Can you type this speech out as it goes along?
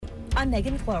I'm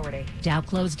Megan Cloherty. Dow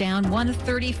closed down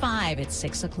 135 at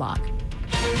 6 o'clock.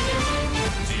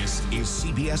 This is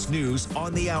CBS News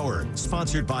on the Hour,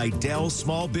 sponsored by Dell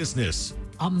Small Business.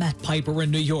 I'm Matt Piper in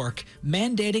New York.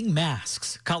 Mandating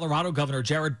masks. Colorado Governor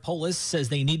Jared Polis says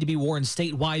they need to be worn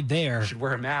statewide there. You should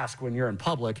wear a mask when you're in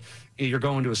public. You're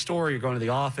going to a store, you're going to the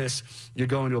office, you're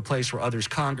going to a place where others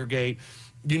congregate.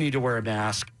 You need to wear a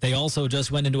mask. They also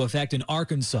just went into effect in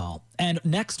Arkansas. And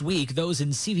next week, those in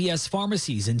CVS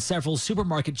pharmacies and several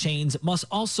supermarket chains must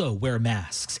also wear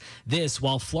masks. This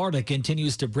while Florida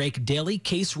continues to break daily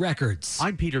case records.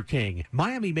 I'm Peter King.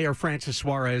 Miami Mayor Francis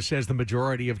Suarez says the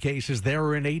majority of cases there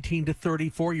are in 18 to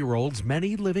 34-year-olds,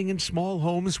 many living in small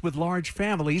homes with large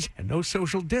families and no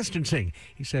social distancing.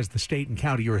 He says the state and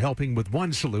county are helping with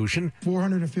one solution.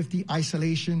 450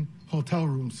 isolation hotel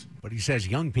rooms. But he says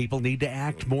young people need to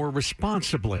act more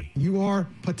responsibly. You are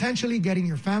potentially getting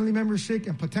your family members sick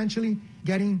and potentially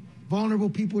getting vulnerable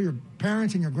people, your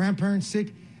parents and your grandparents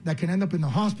sick that can end up in the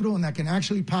hospital and that can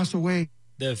actually pass away.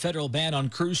 The federal ban on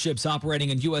cruise ships operating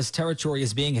in U.S. territory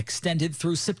is being extended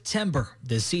through September.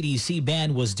 The CDC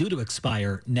ban was due to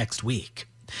expire next week.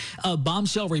 A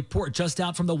bombshell report just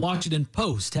out from the Washington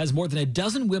Post has more than a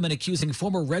dozen women accusing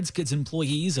former Redskins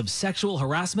employees of sexual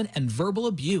harassment and verbal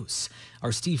abuse.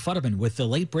 Our Steve Futterman with the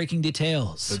late-breaking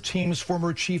details. The team's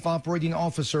former chief operating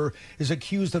officer is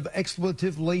accused of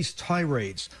expletive-laced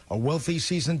tirades. A wealthy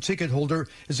season ticket holder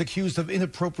is accused of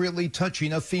inappropriately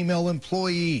touching a female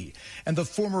employee. And the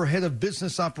former head of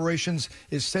business operations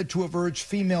is said to have urged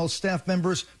female staff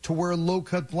members to wear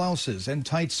low-cut blouses and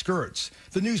tight skirts.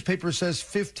 The newspaper says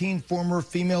 15 former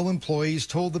female employees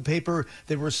told the paper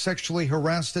they were sexually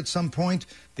harassed at some point.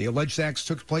 The alleged acts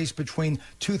took place between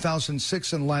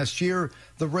 2006 and last year.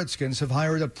 The Redskins have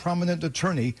hired a prominent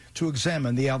attorney to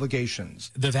examine the allegations.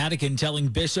 The Vatican telling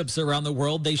bishops around the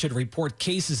world they should report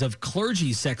cases of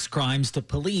clergy sex crimes to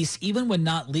police even when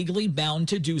not legally bound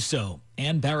to do so.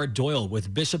 Ann Barrett Doyle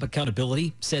with Bishop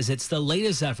Accountability says it's the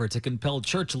latest effort to compel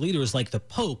church leaders like the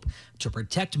Pope to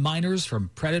protect minors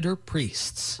from predator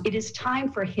priests. It is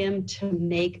time for him to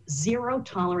make zero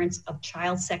tolerance of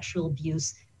child sexual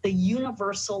abuse the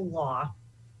universal law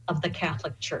of the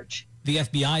Catholic Church. The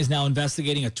FBI is now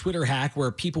investigating a Twitter hack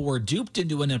where people were duped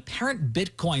into an apparent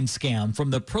Bitcoin scam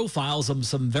from the profiles of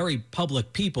some very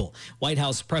public people. White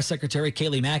House Press Secretary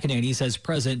Kayleigh McEnany says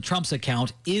President Trump's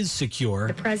account is secure.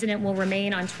 The president will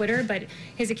remain on Twitter, but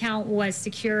his account was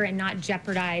secure and not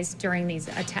jeopardized during these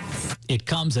attacks. It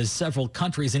comes as several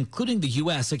countries, including the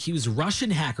U.S., accuse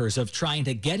Russian hackers of trying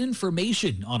to get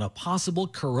information on a possible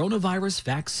coronavirus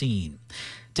vaccine.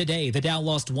 Today, the Dow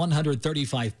lost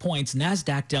 135 points,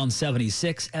 NASDAQ down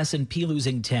 76, S&P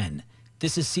losing 10.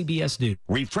 This is CBS News.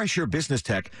 Refresh your business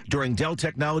tech during Dell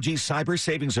Technologies Cyber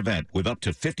Savings Event with up to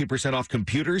 50% off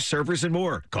computers, servers, and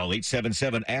more. Call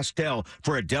 877-ASK-DELL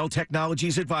for a Dell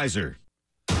Technologies advisor.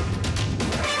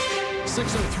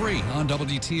 6:03 on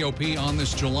WTOP on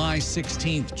this July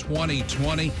 16th,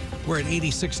 2020. We're at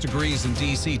 86 degrees in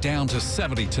D.C., down to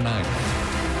 70 tonight.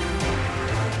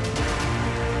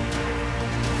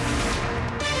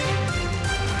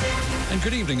 And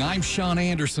good evening, I'm Sean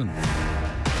Anderson.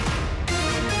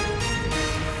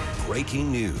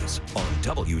 Breaking news on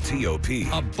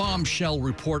WTOP. A bombshell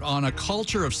report on a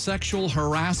culture of sexual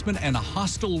harassment and a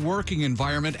hostile working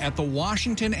environment at the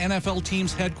Washington NFL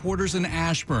team's headquarters in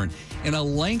Ashburn. In a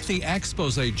lengthy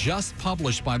expose just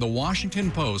published by the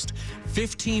Washington Post,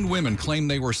 15 women claim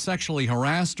they were sexually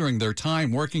harassed during their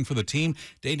time working for the team,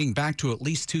 dating back to at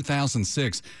least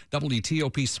 2006.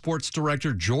 WTOP Sports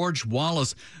Director George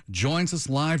Wallace joins us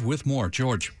live with more.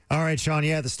 George. All right, Sean.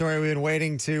 Yeah, the story we've been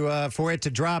waiting for it to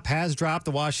drop has dropped.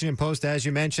 The Washington Post, as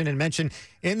you mentioned,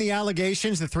 in the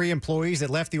allegations, the three employees that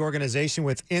left the organization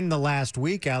within the last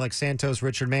week, Alex Santos,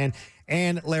 Richard Mann,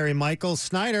 and Larry Michaels.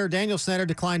 Daniel Snyder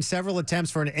declined several attempts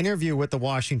for an interview with the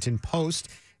Washington Post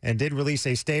and did release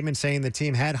a statement saying the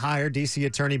team had hired D.C.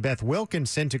 Attorney Beth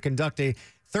Wilkinson to conduct a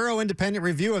thorough independent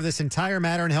review of this entire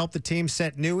matter and help the team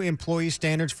set new employee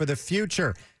standards for the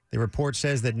future. The report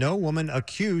says that no woman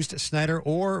accused Snyder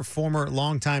or former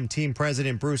longtime team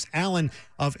president Bruce Allen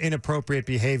of inappropriate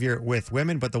behavior with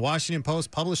women. But the Washington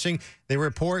Post publishing the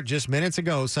report just minutes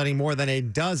ago, citing more than a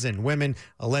dozen women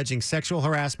alleging sexual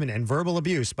harassment and verbal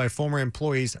abuse by former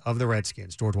employees of the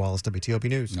Redskins. George Wallace, WTOP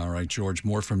News. All right, George,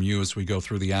 more from you as we go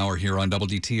through the hour here on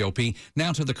WTOP.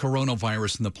 Now to the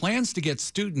coronavirus and the plans to get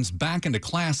students back into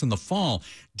class in the fall.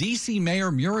 D.C. Mayor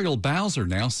Muriel Bowser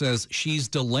now says she's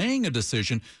delaying a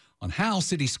decision on how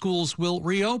city schools will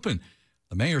reopen.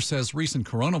 The mayor says recent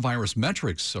coronavirus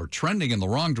metrics are trending in the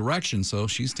wrong direction, so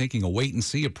she's taking a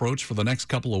wait-and-see approach for the next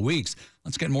couple of weeks.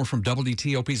 Let's get more from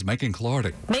WTOP's Megan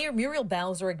Clardy. Mayor Muriel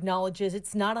Bowser acknowledges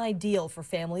it's not ideal for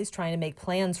families trying to make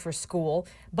plans for school,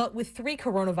 but with 3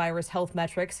 coronavirus health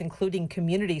metrics, including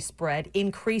community spread,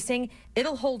 increasing,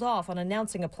 it'll hold off on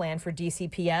announcing a plan for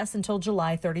DCPS until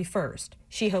July 31st.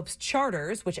 She hopes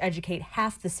charters, which educate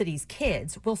half the city's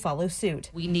kids, will follow suit.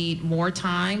 We need more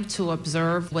time to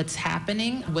observe what's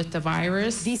happening with the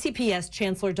virus. DCPS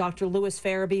Chancellor Dr. Louis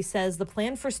Farabee says the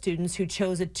plan for students who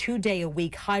chose a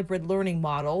 2-day-a-week hybrid learning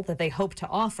model that they hope to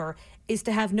offer is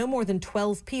to have no more than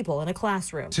 12 people in a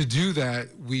classroom. To do that,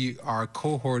 we are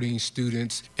cohorting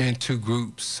students into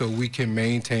groups so we can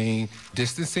maintain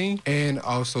distancing and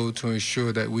also to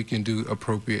ensure that we can do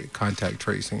appropriate contact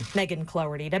tracing. Megan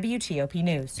Clardy, WTOP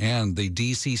News. And the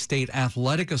D.C. State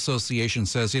Athletic Association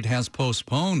says it has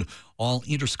postponed all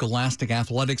interscholastic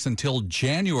athletics until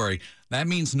January. That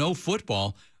means no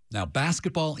football. Now,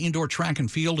 basketball, indoor track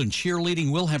and field, and cheerleading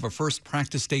will have a first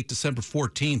practice date December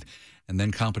 14th, and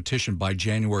then competition by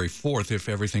January 4th if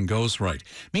everything goes right.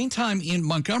 Meantime, in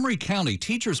Montgomery County,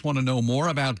 teachers want to know more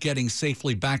about getting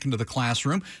safely back into the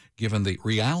classroom, given the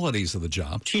realities of the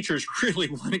job. Teachers really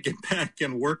want to get back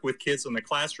and work with kids in the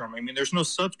classroom. I mean, there's no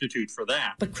substitute for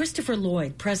that. But Christopher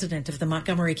Lloyd, president of the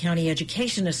Montgomery County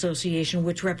Education Association,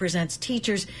 which represents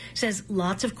teachers, says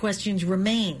lots of questions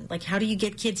remain. Like, how do you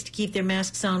get kids to keep their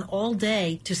masks on all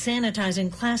day, to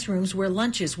sanitizing classrooms where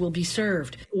lunches will be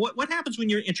served? What happens when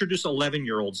you introduce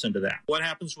 11-year-olds into that? What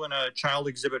happens when a child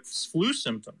exhibits flu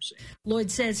symptoms?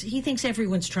 Lloyd says he thinks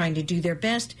everyone's trying to do their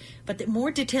best, but that more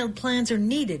detailed plans are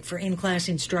needed for in-class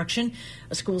instruction.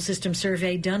 A school system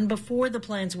survey done before the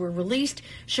plans were released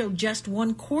showed just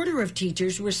 1/4 of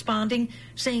teachers responding,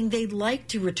 saying they'd like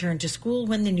to return to school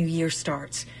when the new year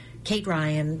starts. Kate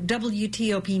Ryan,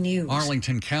 WTOP News.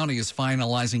 Arlington County is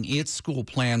finalizing its school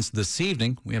plans this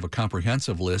evening. We have a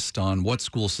comprehensive list on what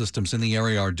school systems in the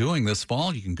area are doing this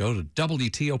fall. You can go to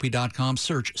WTOP.com,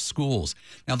 search schools.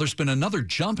 Now, there's been another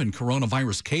jump in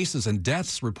coronavirus cases and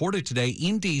deaths reported today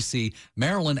in D.C.,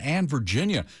 Maryland, and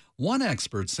Virginia. One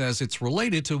expert says it's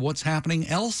related to what's happening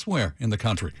elsewhere in the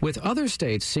country, with other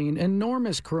states seeing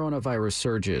enormous coronavirus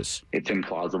surges. It's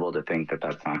implausible to think that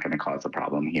that's not going to cause a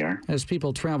problem here. As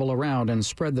people travel around and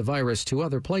spread the virus to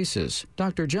other places,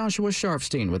 Dr. Joshua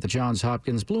Sharfstein with the Johns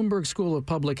Hopkins Bloomberg School of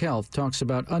Public Health talks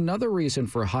about another reason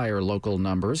for higher local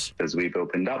numbers. As we've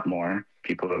opened up more,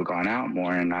 people have gone out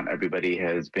more, and not everybody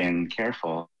has been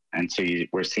careful. And so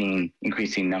we're seeing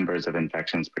increasing numbers of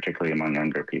infections, particularly among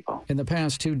younger people. In the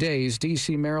past 2 days,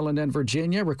 D.C., Maryland, and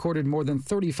Virginia recorded more than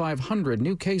 3,500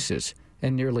 new cases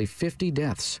and nearly 50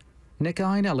 deaths. Nick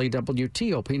Iannelli,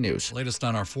 WTOP News. Latest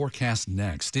on our forecast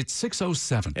next. It's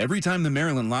 6:07. Every time the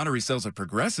Maryland Lottery sells a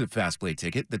Progressive Fast Play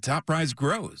ticket, the top prize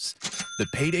grows. The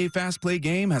Payday Fast Play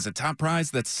game has a top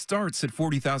prize that starts at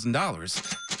 $40,000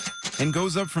 and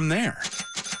goes up from there.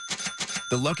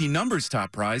 The Lucky Numbers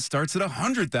top prize starts at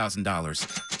 $100,000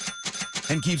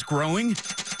 and keeps growing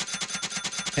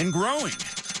and growing.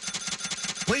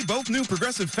 Play both new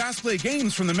Progressive Fast Play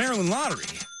games from the Maryland Lottery.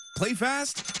 Play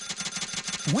fast,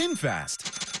 win fast.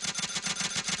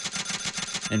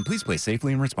 And please play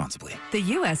safely and responsibly. The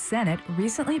U.S. Senate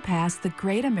recently passed the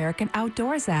Great American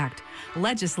Outdoors Act,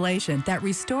 legislation that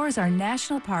restores our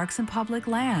national parks and public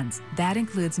lands. That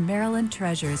includes Maryland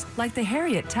treasures like the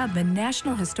Harriet Tubman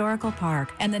National Historical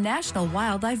Park and the National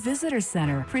Wildlife Visitor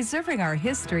Center, preserving our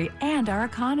history and our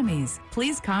economies.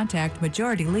 Please contact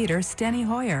Majority Leader Steny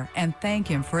Hoyer and thank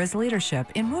him for his leadership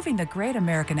in moving the Great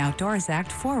American Outdoors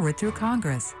Act forward through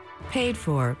Congress. Paid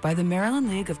for by the Maryland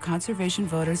League of Conservation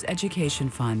Voters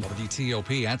Education Fund.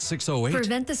 WTOP at 6:08.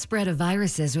 Prevent the spread of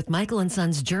viruses with Michael &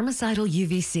 Son's germicidal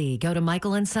UVC. Go to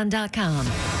michaelandson.com.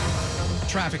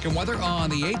 Traffic and weather on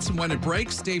the 8s and when it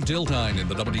breaks. Dave Dildine in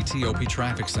the WTOP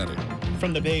Traffic Center.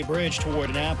 From the Bay Bridge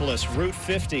toward Annapolis, Route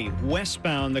 50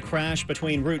 westbound, the crash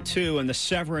between Route 2 and the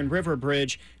Severn River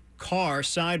Bridge. Car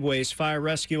sideways, fire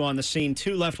rescue on the scene.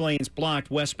 2 left lanes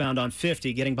blocked westbound on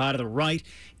 50, getting by to the right.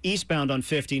 Eastbound on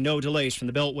 50, no delays from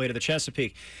the Beltway to the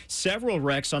Chesapeake. Several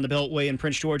wrecks on the Beltway in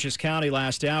Prince George's County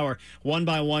last hour, one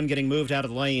by one getting moved out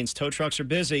of the lanes. Tow trucks are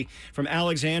busy. From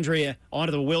Alexandria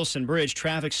onto the Wilson Bridge,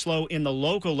 traffic slow in the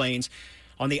local lanes.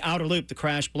 On the outer loop, the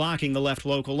crash blocking the left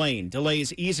local lane.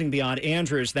 Delays easing beyond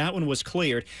Andrews. That one was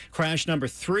cleared. Crash number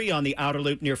 3 on the outer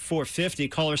loop near 450.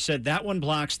 Caller said that one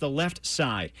blocks the left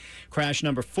side. Crash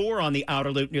number 4 on the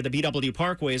outer loop near the BW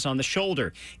Parkway is on the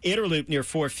shoulder. Inner loop near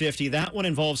 450. That one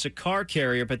involves a car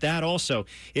carrier, but that also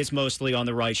is mostly on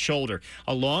the right shoulder.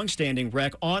 A long-standing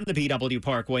wreck on the BW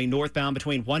Parkway northbound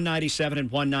between 197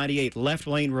 and 198. Left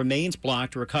lane remains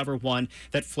blocked to recover one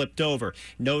that flipped over.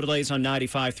 No delays on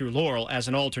 95 through Laurel as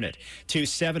an alternate.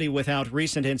 270 without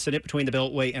recent incident between the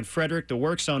Beltway and Frederick. The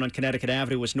work zone on Connecticut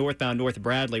Avenue was northbound north of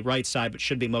Bradley, right side, but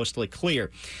should be mostly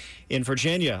clear. In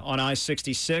Virginia, on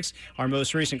I-66, our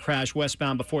most recent crash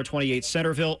westbound before 28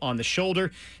 Centerville on the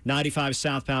shoulder. 95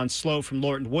 southbound slow from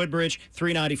Lorton Woodbridge.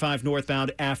 395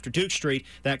 northbound after Duke Street.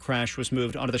 That crash was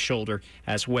moved onto the shoulder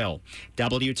as well.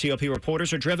 WTOP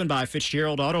reporters are driven by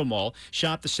Fitzgerald Auto Mall.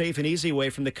 Shop the safe and easy way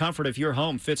from the comfort of your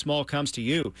home. Fitz Mall comes to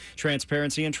you.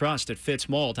 Transparency and trust at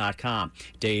fitzmall.com.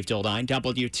 Dave Dildine,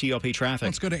 WTOP Traffic.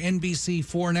 Let's go to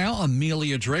NBC4 now.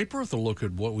 Amelia Draper with a look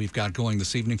at what we've got going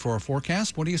this evening for our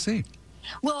forecast. What do you see?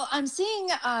 Well, I'm seeing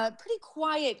pretty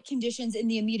quiet conditions in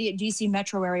the immediate D.C.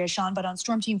 metro area, Sean, but on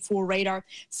Storm Team 4 radar,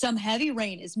 some heavy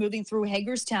rain is moving through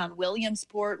Hagerstown,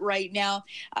 Williamsport right now,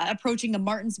 approaching the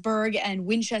Martinsburg and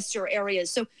Winchester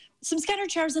areas. So some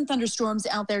scattered showers and thunderstorms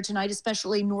out there tonight,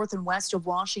 especially north and west of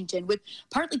Washington, with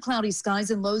partly cloudy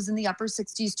skies and lows in the upper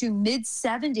 60s to mid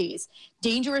 70s.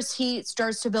 Dangerous heat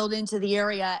starts to build into the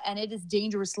area, and it is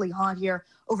dangerously hot here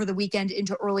over the weekend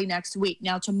into early next week.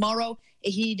 Now, tomorrow, a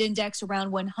heat index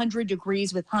around 100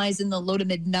 degrees with highs in the low to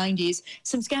mid 90s.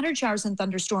 Some scattered showers and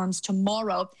thunderstorms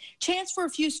tomorrow. Chance for a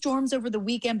few storms over the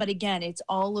weekend, but again, it's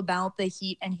all about the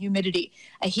heat and humidity.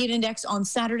 A heat index on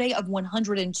Saturday of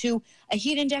 102, a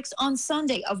heat index on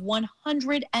Sunday of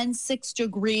 106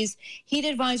 degrees. Heat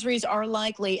advisories are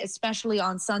likely, especially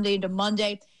on Sunday into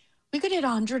Monday. We could hit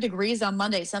 100 degrees on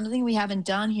Monday, something we haven't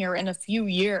done here in a few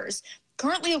years.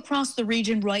 Currently across the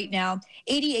region right now,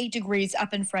 88 degrees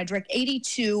up in Frederick,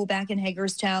 82 back in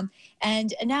Hagerstown,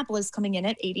 and Annapolis coming in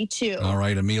at 82. All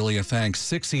right, Amelia, thanks.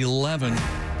 6:11.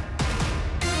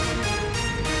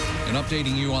 And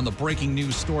updating you on the breaking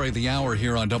news story of the hour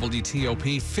here on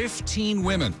WTOP. 15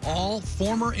 women, all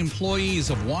former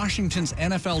employees of Washington's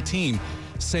NFL team,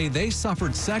 say they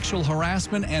suffered sexual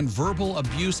harassment and verbal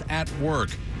abuse at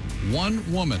work. One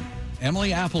woman,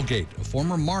 Emily Applegate, a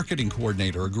former marketing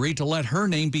coordinator, agreed to let her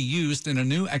name be used in a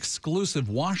new exclusive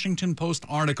Washington Post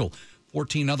article.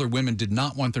 14 other women did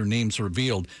not want their names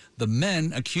revealed. The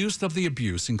men accused of the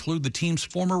abuse include the team's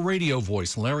former radio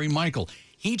voice, Larry Michael.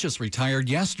 He just retired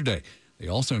yesterday. They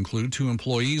also include 2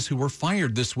 employees who were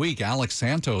fired this week, Alex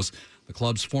Santos, the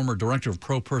club's former director of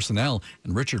pro personnel,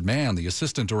 and Richard Mann, the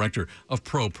assistant director of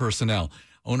pro personnel.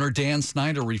 Owner Dan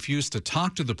Snyder refused to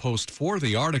talk to the Post for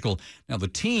the article. Now, the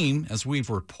team, as we've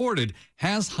reported,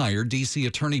 has hired D.C.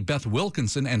 Attorney Beth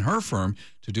Wilkinson and her firm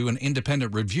to do an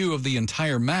independent review of the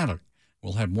entire matter.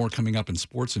 We'll have more coming up in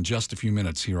sports in just a few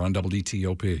minutes here on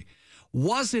WTOP.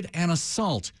 Was it an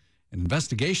assault? An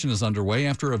investigation is underway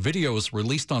after a video was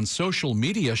released on social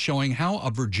media showing how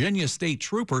a Virginia state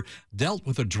trooper dealt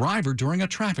with a driver during a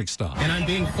traffic stop. And I'm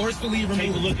being forcefully removed.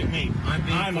 Take a look at me.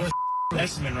 I'm a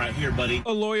specimen right here, buddy.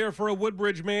 A lawyer for a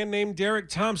Woodbridge man named Derek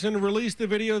Thompson released the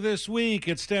video this week.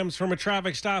 It stems from a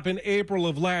traffic stop in April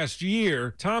of last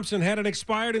year. Thompson had an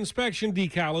expired inspection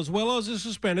decal as well as a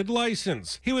suspended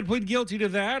license. He would plead guilty to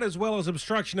that as well as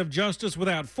obstruction of justice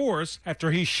without force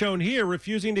after he's shown here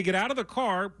refusing to get out of the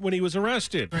car when he was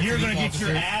arrested. You're going to get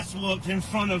your ass whooped in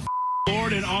front of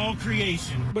Lord and all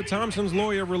creation. But Thompson's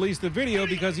lawyer released the video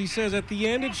because he says at the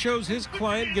end it shows his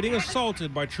client getting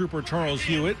assaulted by Trooper Charles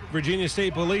Hewitt. Virginia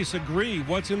State Police agree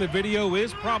what's in the video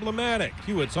is problematic.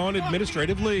 Hewitt's on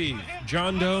administrative leave.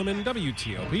 John Doman,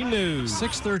 WTOP News.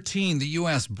 6:13, the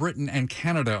U.S., Britain, and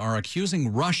Canada are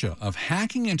accusing Russia of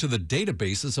hacking into the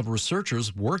databases of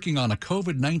researchers working on a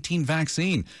COVID-19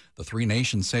 vaccine. The 3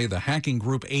 nations say the hacking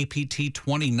group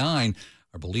APT-29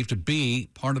 are believed to be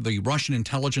part of the Russian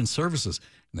intelligence services.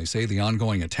 And they say the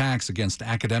ongoing attacks against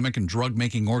academic and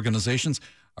drug-making organizations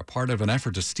are part of an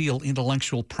effort to steal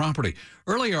intellectual property.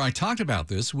 Earlier, I talked about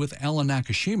this with Ellen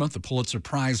Nakashima, the Pulitzer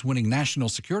Prize-winning national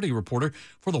security reporter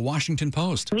for The Washington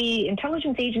Post. The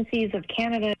intelligence agencies of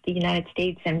Canada, the United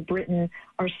States, and Britain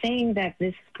are saying that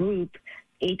this group,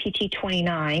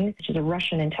 APT-29, which is a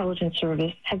Russian intelligence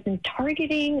service, has been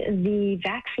targeting the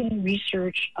vaccine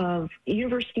research of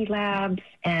university labs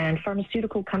and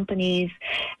pharmaceutical companies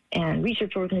and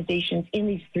research organizations in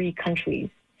these 3 countries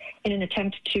in an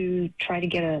attempt to try to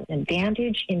get an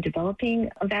advantage in developing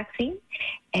a vaccine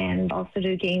and also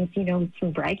to gain,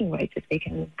 some bragging rights if they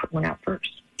can put one out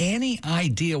first. Any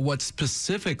idea what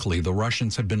specifically the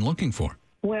Russians have been looking for?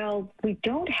 Well, we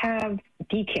don't have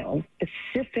details,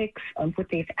 specifics of what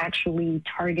they've actually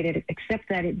targeted, except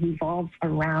that it revolves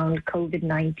around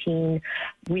COVID-19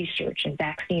 research and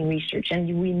vaccine research.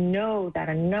 And we know that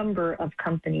a number of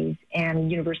companies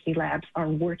and university labs are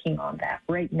working on that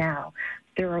right now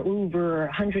There are over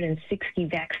 160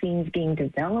 vaccines being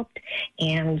developed,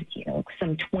 and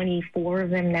some 24 of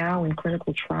them now in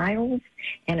clinical trials,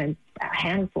 and a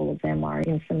handful of them are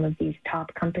in some of these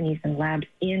top companies and labs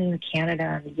in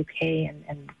Canada and the UK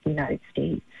and the United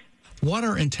States. What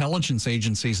are intelligence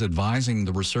agencies advising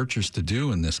the researchers to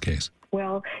do in this case?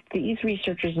 Well, these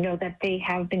researchers know that they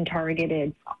have been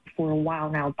targeted for a while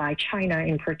now by China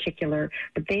in particular,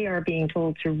 but they are being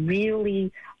told to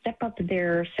really step up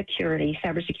their security,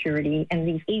 cybersecurity, and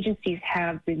these agencies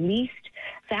have released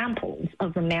samples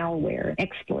of the malware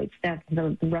exploits that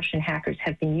the Russian hackers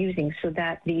have been using so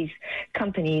that these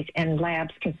companies and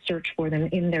labs can search for them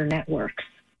in their networks.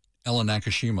 Ellen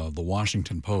Nakashima of The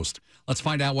Washington Post. Let's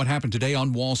find out what happened today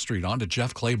on Wall Street. On to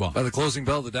Jeff Claybaugh. By the closing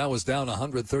bell, the Dow was down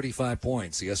 135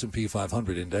 points. The S&P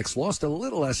 500 index lost a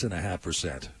little less than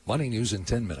 0.5%. Money news in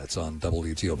 10 minutes on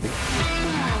WTOP.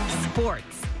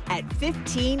 Sports at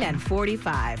 15 and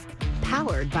 45.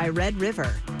 Powered by Red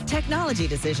River. Technology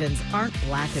decisions aren't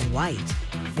black and white.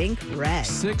 Think red.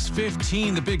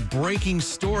 6:15, the big breaking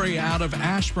story out of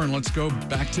Ashburn. Let's go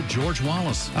back to George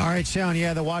Wallace. All right, Sean.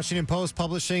 Yeah, the Washington Post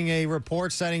publishing a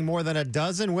report citing more than a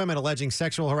dozen women alleging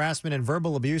sexual harassment and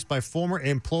verbal abuse by former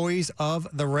employees of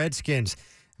the Redskins.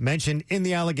 Mentioned in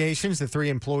the allegations, the three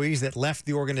employees that left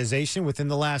the organization within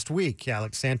the last week,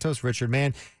 Alex Santos, Richard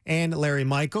Mann, and Larry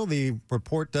Michael. The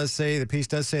piece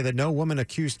does say that no woman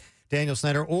accused Daniel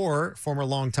Snyder or former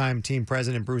longtime team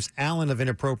president Bruce Allen of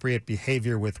inappropriate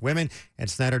behavior with women, and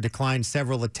Snyder declined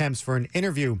several attempts for an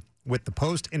interview with the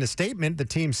Post. In a statement, the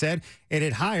team said it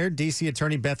had hired D.C.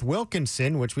 Attorney Beth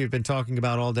Wilkinson, which we've been talking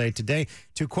about all day today,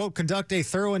 to, quote, conduct a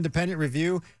thorough independent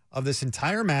review of this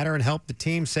entire matter and help the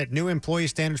team set new employee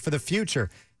standards for the future.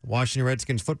 The Washington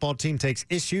Redskins football team takes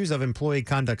issues of employee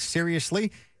conduct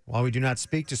seriously. While we do not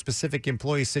speak to specific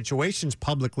employee situations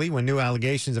publicly, when new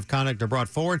allegations of conduct are brought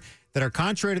forward that are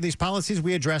contrary to these policies,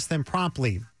 we address them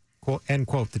promptly, quote, end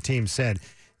quote, the team said.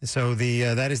 So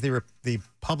that is the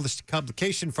published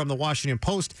publication from the Washington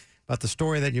Post about the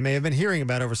story that you may have been hearing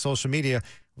about over social media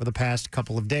over the past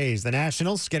couple of days. The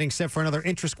Nationals getting set for another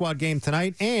intra-squad game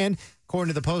tonight, and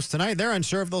according to the Post tonight, they're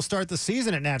unsure if they'll start the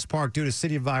season at Nats Park due to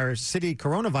city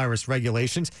coronavirus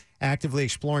regulations, actively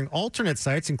exploring alternate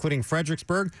sites, including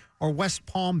Fredericksburg or West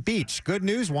Palm Beach. Good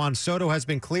news, Juan Soto has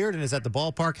been cleared and is at the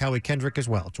ballpark. Howie Kendrick as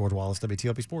well. George Wallace,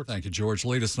 WTOP Sports. Thank you, George.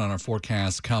 Latest on our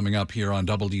forecast coming up here on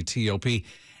WTOP.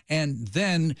 And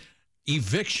then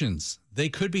evictions. They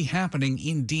could be happening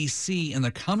in D.C. in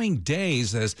the coming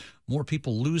days as more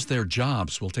people lose their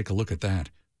jobs. We'll take a look at that.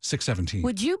 6:17.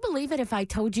 Would you believe it if I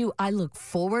told you I look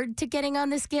forward to getting on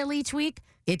the scale each week?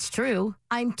 It's true.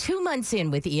 I'm 2 months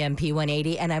in with EMP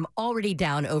 180, and I'm already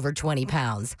down over 20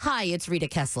 pounds. Hi, it's Rita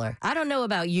Kessler. I don't know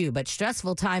about you, but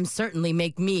stressful times certainly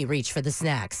make me reach for the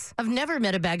snacks. I've never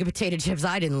met a bag of potato chips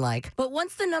I didn't like. But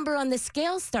once the number on the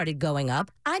scale started going up,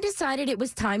 I decided it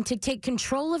was time to take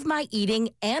control of my eating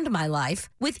and my life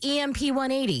with EMP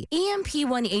 180. EMP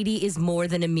 180 is more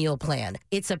than a meal plan.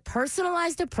 It's a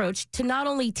personalized approach to not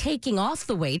only taking off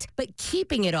the weight, but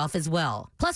keeping it off as well. Plus,